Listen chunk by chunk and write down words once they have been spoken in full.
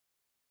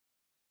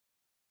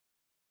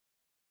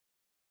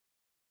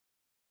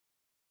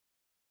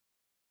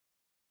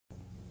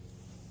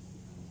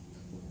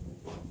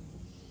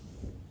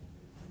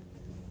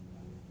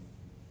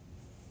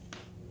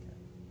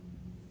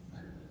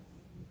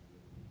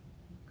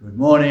Good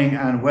morning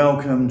and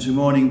welcome to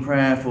morning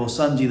prayer for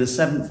Sunday the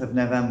 7th of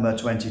November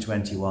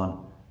 2021,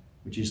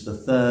 which is the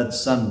third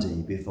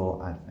Sunday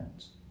before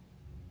Advent.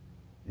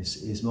 This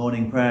is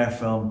morning prayer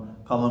from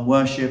Common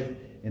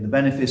Worship in the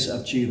benefice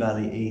of Chew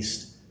Valley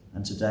East,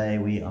 and today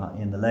we are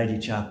in the Lady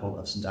Chapel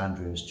of St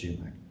Andrew's,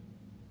 Chewmag.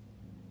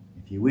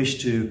 If you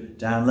wish to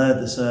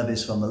download the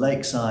service from the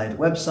Lakeside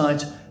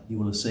website, you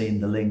will have seen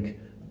the link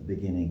at the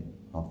beginning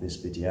of this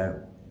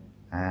video.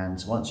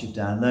 And once you've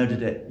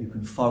downloaded it, you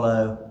can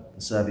follow the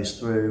service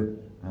through,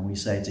 and we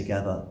say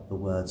together the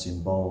words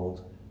in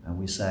bold, and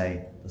we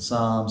say the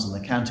Psalms and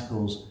the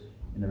Canticles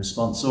in a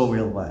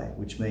responsorial way,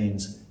 which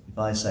means if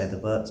I say the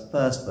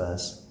first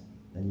verse,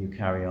 then you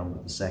carry on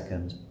with the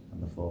second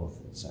and the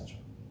fourth, etc.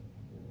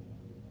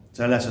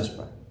 So let us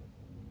pray.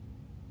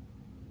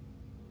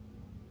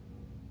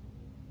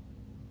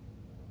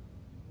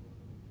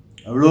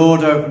 O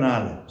Lord, open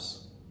our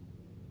lips,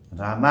 and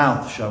our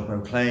mouth shall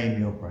proclaim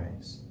your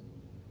praise.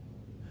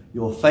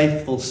 Your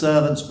faithful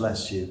servants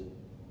bless you.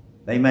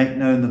 They make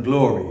known the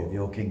glory of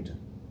your kingdom.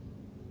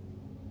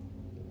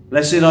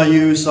 Blessed are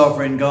you,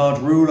 sovereign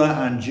God, ruler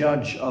and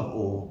judge of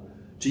all.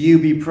 To you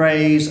be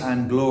praise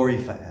and glory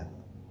forever.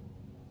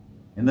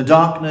 In the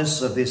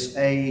darkness of this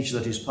age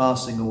that is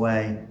passing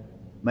away,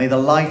 may the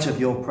light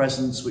of your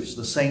presence, which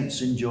the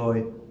saints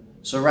enjoy,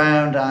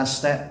 surround our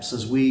steps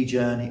as we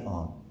journey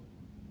on.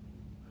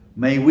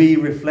 May we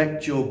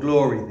reflect your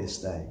glory this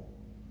day,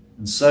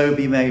 and so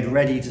be made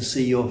ready to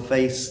see your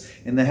face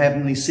in the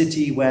heavenly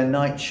city where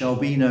night shall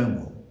be no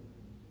more.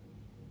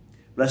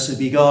 Blessed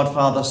be God,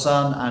 Father,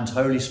 Son, and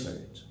Holy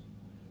Spirit.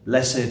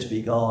 Blessed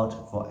be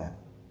God forever.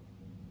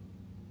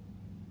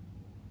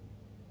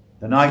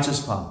 The night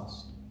has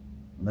passed,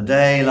 and the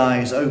day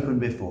lies open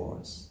before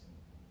us.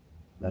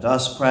 Let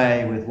us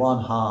pray with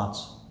one heart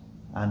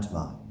and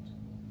mind.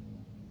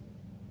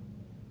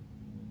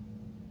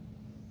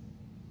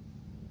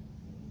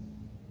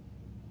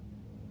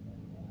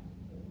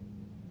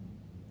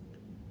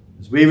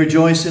 As we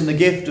rejoice in the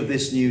gift of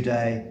this new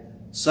day,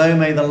 so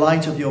may the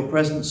light of your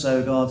presence,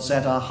 O God,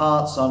 set our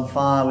hearts on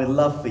fire with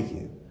love for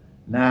you,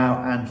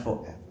 now and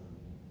forever.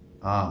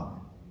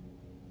 Amen.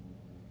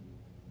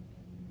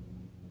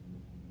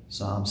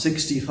 Psalm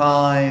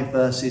 65,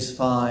 verses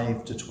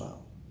 5 to 12.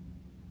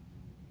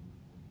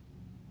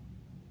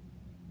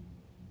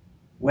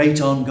 Wait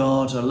on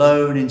God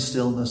alone in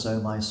stillness,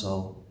 O my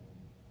soul,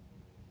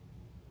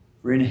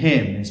 for in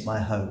him is my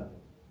hope.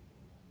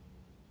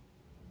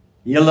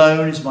 He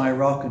alone is my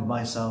rock and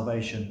my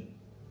salvation,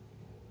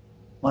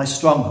 my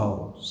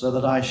stronghold, so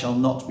that I shall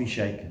not be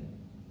shaken.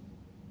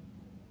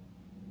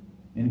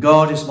 In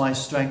God is my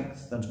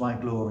strength and my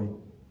glory.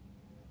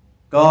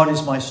 God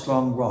is my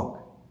strong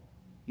rock.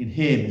 In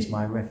him is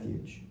my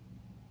refuge.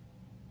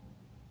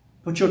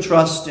 Put your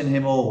trust in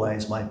him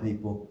always, my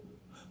people.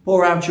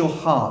 Pour out your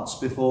hearts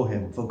before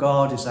him, for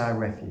God is our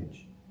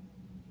refuge.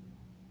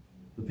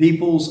 The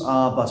peoples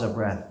are but a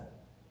breath,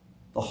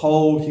 the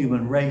whole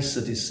human race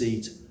a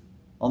deceit.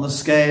 On the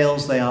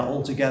scales they are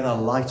altogether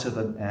lighter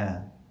than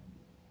air.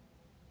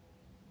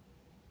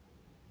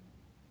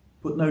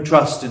 Put no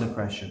trust in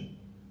oppression.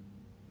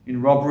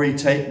 In robbery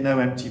take no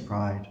empty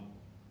pride.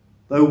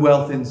 Though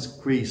wealth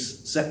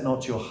increase, set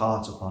not your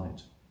heart upon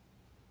it.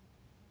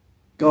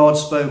 God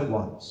spoke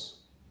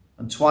once,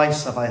 and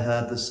twice have I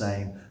heard the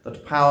same,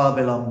 that power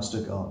belongs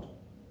to God.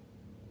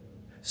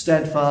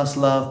 Steadfast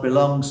love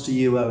belongs to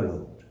you, O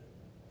Lord,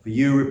 for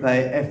you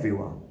repay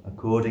everyone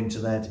according to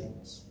their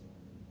deeds.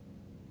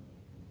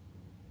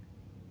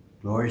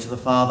 Glory to the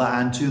Father,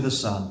 and to the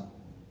Son,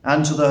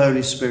 and to the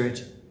Holy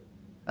Spirit,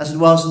 as it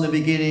was in the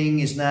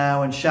beginning, is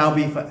now, and shall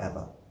be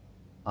forever.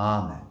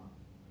 Amen.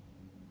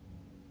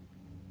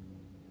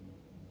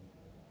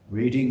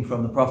 Reading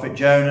from the prophet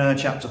Jonah,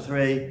 chapter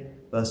 3,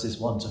 verses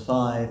 1 to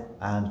 5,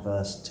 and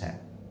verse 10.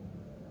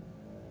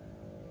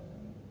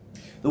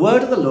 The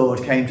word of the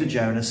Lord came to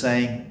Jonah,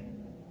 saying,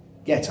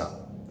 Get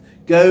up,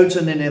 go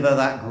to Nineveh,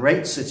 that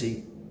great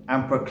city,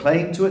 and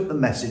proclaim to it the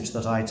message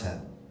that I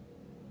tell.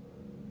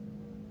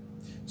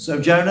 So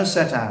Jonah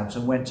set out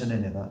and went to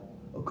Nineveh,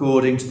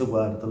 according to the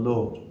word of the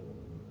Lord.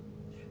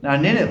 Now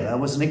Nineveh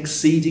was an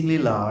exceedingly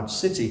large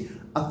city,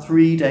 a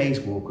 3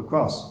 days' walk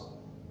across.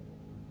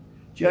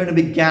 Jonah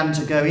began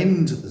to go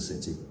into the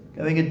city,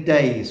 going a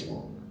day's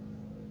walk.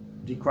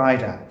 And he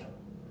cried out,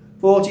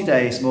 40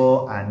 days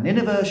more, and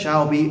Nineveh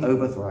shall be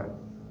overthrown.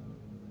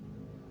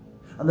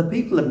 And the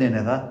people of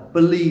Nineveh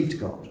believed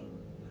God.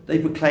 They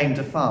proclaimed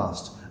a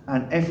fast,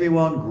 and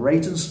everyone,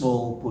 great and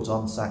small, put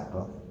on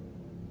sackcloth.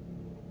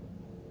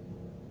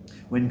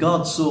 When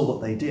God saw what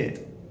they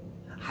did,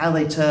 how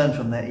they turned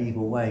from their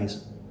evil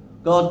ways,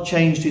 God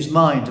changed his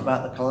mind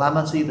about the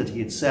calamity that he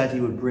had said he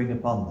would bring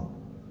upon them,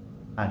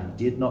 and he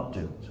did not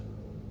do it.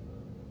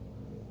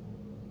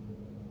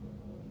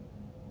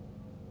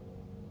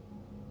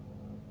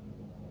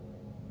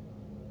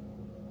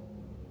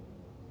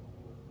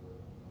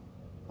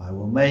 I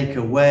will make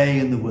a way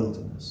in the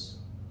wilderness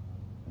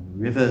and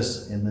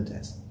rivers in the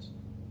desert.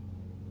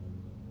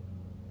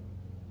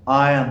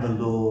 I am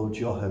the Lord,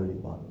 your Holy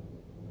One.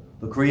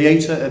 the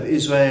Creator of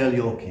Israel,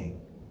 your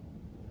King.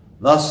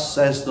 Thus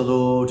says the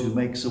Lord, who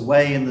makes a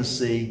way in the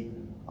sea,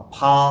 a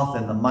path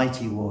in the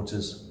mighty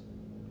waters.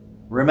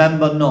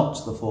 Remember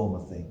not the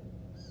former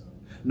things,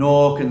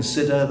 nor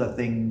consider the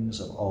things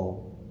of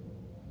old.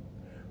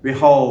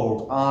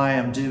 Behold, I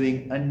am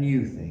doing a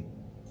new thing.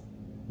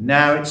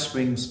 Now it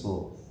springs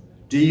forth.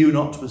 Do you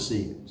not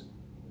perceive it?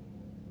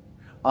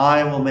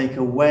 I will make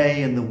a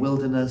way in the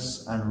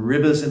wilderness and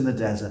rivers in the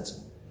desert,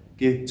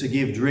 to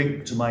give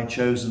drink to my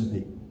chosen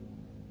people,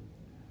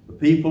 the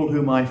people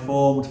whom I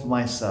formed for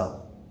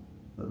myself,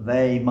 that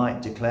they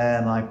might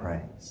declare my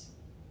praise.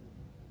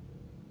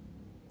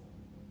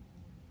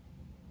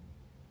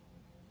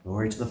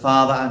 Glory to the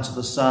Father, and to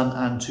the Son,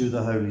 and to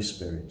the Holy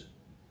Spirit,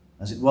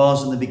 as it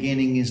was in the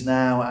beginning, is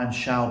now, and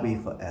shall be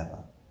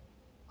forever.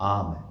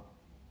 Amen.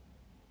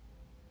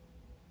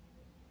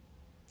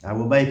 I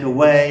will make a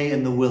way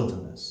in the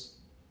wilderness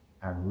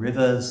and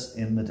rivers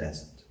in the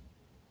desert.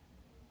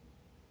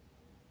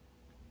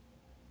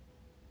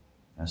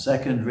 Our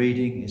second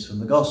reading is from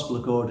the Gospel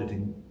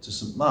according to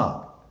St.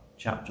 Mark,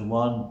 chapter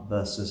 1,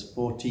 verses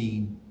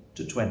 14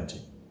 to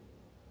 20.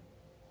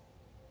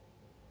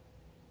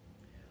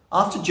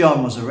 After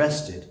John was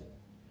arrested,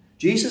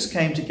 Jesus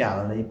came to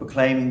Galilee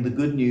proclaiming the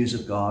good news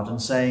of God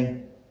and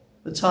saying,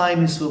 "The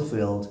time is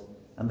fulfilled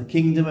and the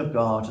kingdom of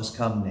God has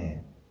come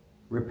near.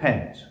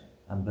 Repent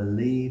and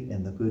believe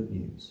in the good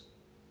news."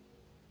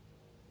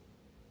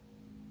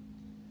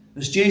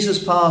 As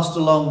Jesus passed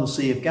along the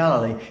Sea of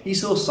Galilee, he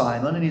saw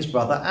Simon and his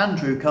brother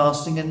Andrew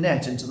casting a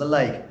net into the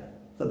lake,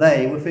 for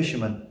they were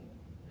fishermen.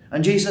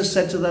 And Jesus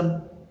said to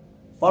them,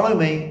 "Follow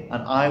me,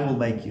 and I will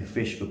make you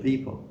fish for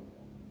people."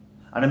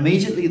 And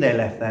immediately they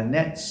left their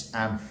nets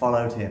and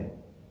followed him.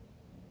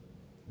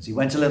 As he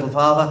went a little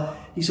farther,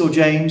 he saw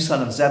James,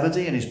 son of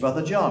Zebedee, and his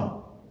brother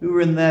John, who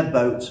were in their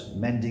boat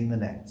mending the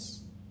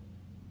nets.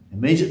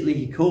 Immediately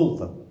he called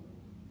them,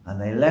 and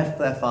they left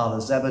their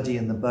father Zebedee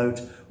in the boat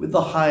with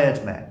the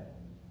hired men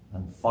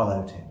and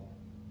followed him.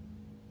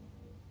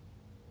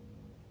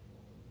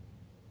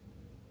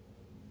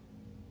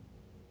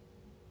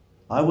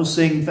 I will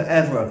sing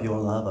forever of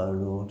your love, O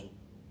Lord.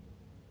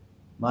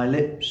 My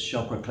lips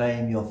shall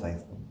proclaim your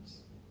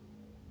faithfulness.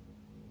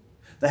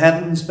 The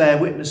heavens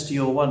bear witness to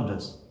your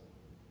wonders.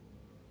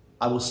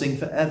 I will sing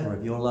forever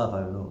of your love,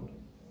 O Lord.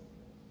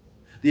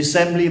 The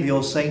assembly of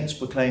your saints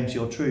proclaims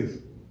your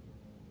truth.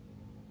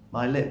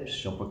 My lips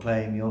shall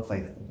proclaim your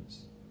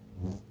faithfulness.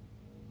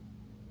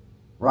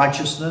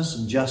 Righteousness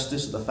and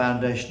justice are the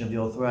foundation of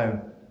your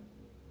throne.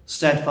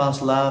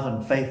 Steadfast love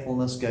and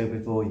faithfulness go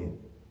before you.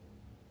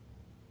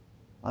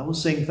 I will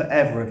sing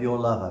forever of your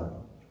love, O Lord.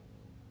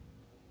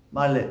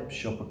 My lips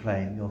shall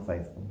proclaim your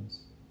faithfulness.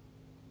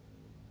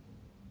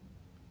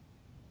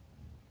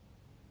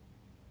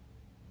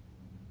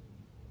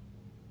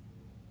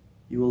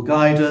 You will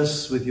guide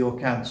us with your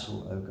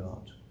counsel, O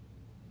God,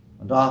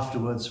 and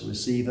afterwards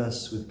receive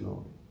us with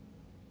glory.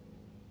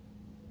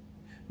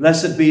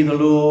 Blessed be the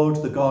Lord,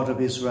 the God of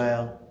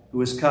Israel, who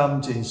has come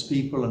to his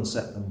people and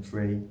set them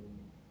free.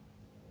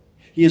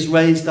 He has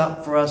raised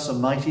up for us a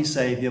mighty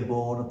Saviour,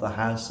 born of the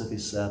house of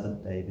his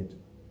servant David.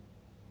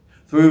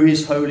 Through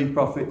his holy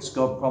prophets,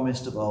 God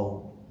promised of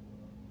old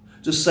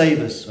to save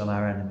us from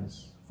our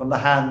enemies, from the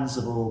hands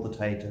of all that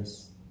hate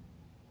us,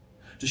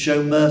 to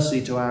show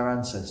mercy to our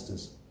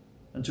ancestors,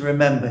 and to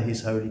remember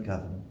his holy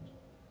covenant.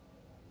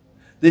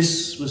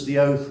 This was the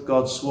oath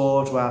God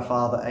swore to our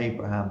father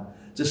Abraham,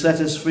 to set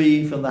us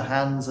free from the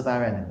hands of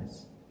our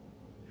enemies,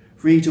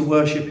 free to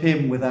worship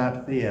him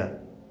without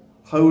fear,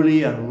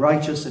 holy and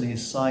righteous in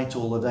his sight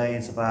all the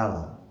days of our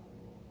life.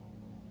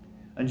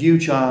 And you,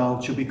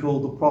 child, shall be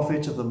called the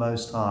prophet of the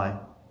Most High,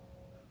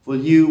 for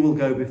you will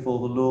go before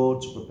the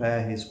Lord to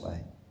prepare his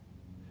way,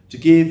 to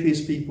give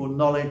his people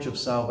knowledge of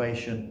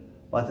salvation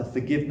by the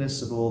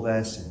forgiveness of all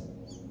their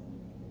sins.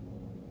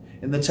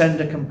 In the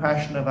tender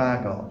compassion of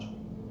our God,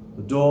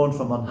 the dawn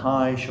from on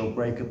high shall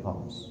break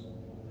upon us,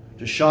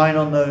 to shine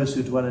on those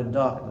who dwell in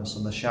darkness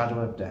and the shadow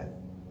of death,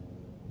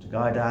 to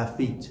guide our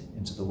feet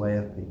into the way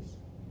of peace.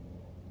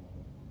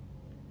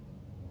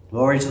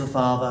 Glory to the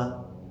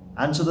Father,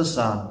 and to the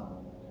Son,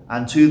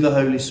 and to the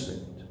Holy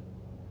Spirit,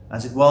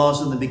 as it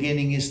was in the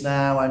beginning, is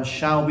now, and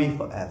shall be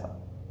forever.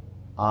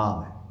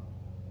 Amen.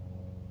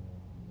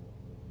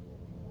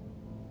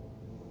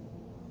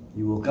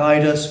 You will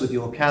guide us with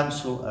your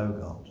counsel, O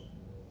God,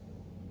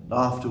 and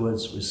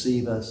afterwards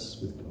receive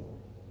us with glory.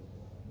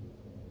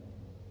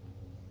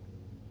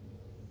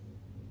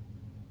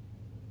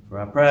 For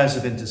our prayers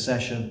of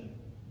intercession,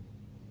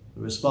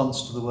 the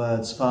response to the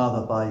words,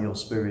 Father, by your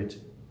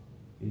Spirit,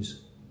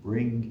 is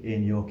bring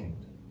in your kingdom.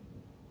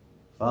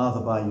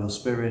 Father, by your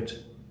Spirit,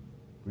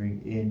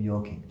 bring in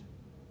your kingdom.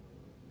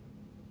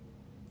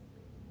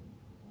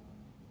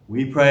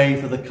 We pray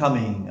for the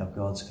coming of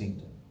God's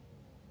kingdom.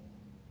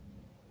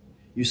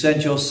 You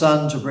sent your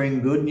Son to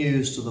bring good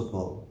news to the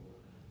poor,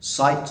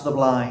 sight to the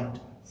blind,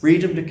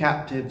 freedom to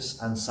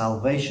captives, and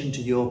salvation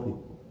to your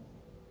people.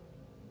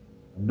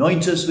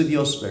 Anoint us with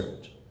your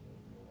Spirit.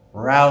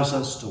 Rouse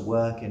us to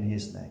work in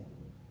his name.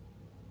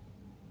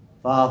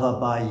 Father,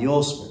 by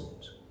your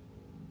Spirit,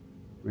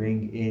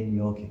 bring in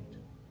your kingdom.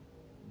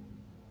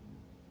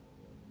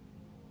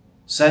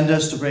 Send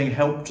us to bring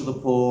help to the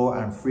poor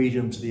and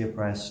freedom to the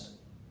oppressed.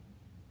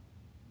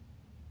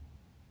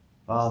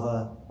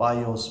 Father, by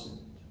your Spirit,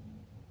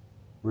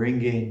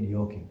 bring in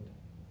your kingdom.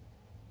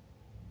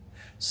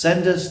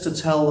 Send us to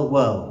tell the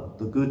world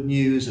the good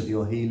news of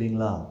your healing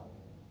love.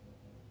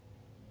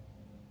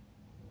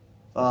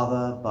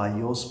 Father, by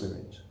your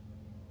Spirit,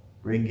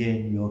 bring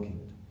in your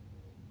kingdom.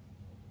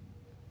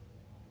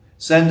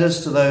 Send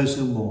us to those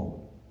who mourn,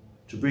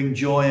 to bring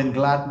joy and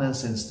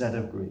gladness instead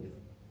of grief.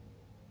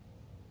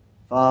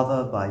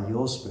 Father, by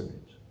your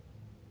Spirit,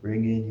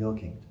 bring in your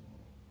kingdom.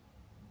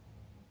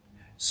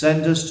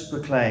 Send us to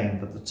proclaim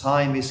that the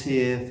time is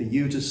here for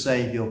you to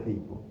save your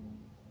people.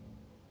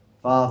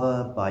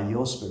 Father, by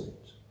your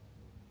Spirit,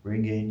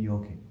 bring in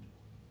your kingdom.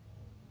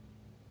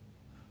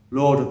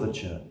 Lord of the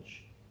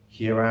Church,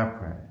 hear our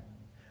prayer,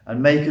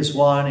 and make us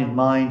one in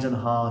mind and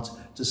heart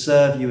to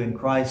serve you in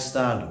Christ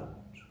our Lord.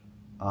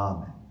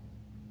 Amen.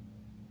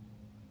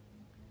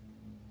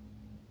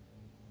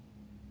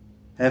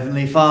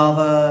 Heavenly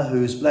Father,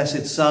 whose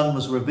blessed Son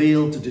was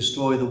revealed to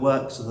destroy the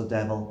works of the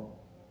devil,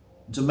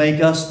 and to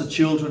make us the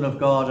children of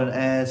God and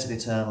heirs of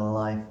eternal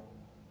life,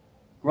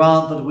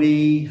 grant that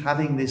we,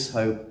 having this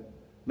hope,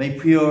 may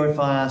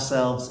purify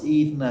ourselves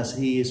even as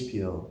he is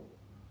pure,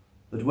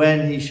 that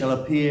when he shall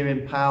appear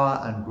in power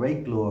and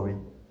great glory,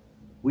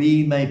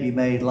 we may be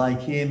made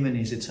like him in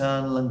his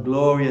eternal and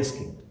glorious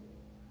kingdom,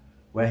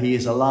 where he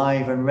is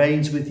alive and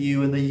reigns with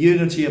you in the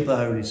unity of the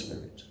Holy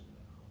Spirit,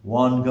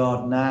 one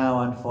God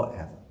now and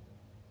forever.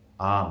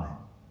 Amen.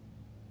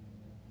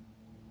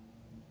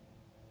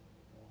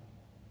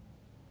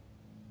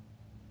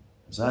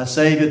 As our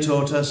Saviour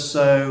taught us,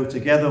 so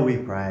together we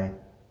pray,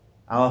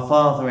 Our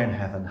Father in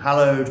heaven,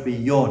 hallowed be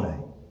your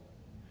name.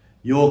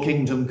 Your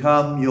kingdom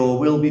come, your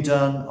will be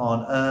done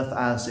on earth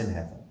as in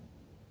heaven.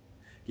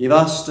 Give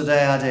us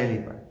today our daily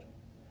bread.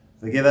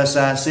 Forgive us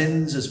our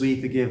sins as we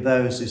forgive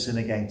those who sin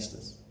against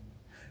us.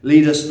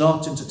 Lead us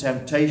not into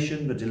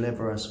temptation, but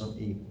deliver us from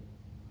evil.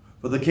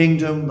 For the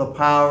kingdom, the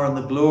power, and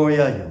the glory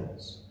are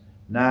yours,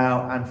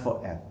 now and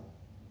forever.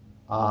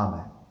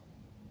 Amen.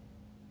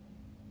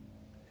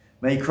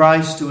 May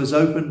Christ, who has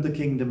opened the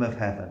kingdom of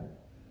heaven,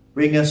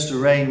 bring us to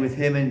reign with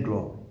him in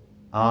glory.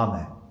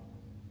 Amen.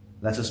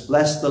 Let us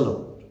bless the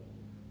Lord.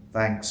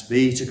 Thanks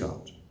be to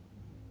God.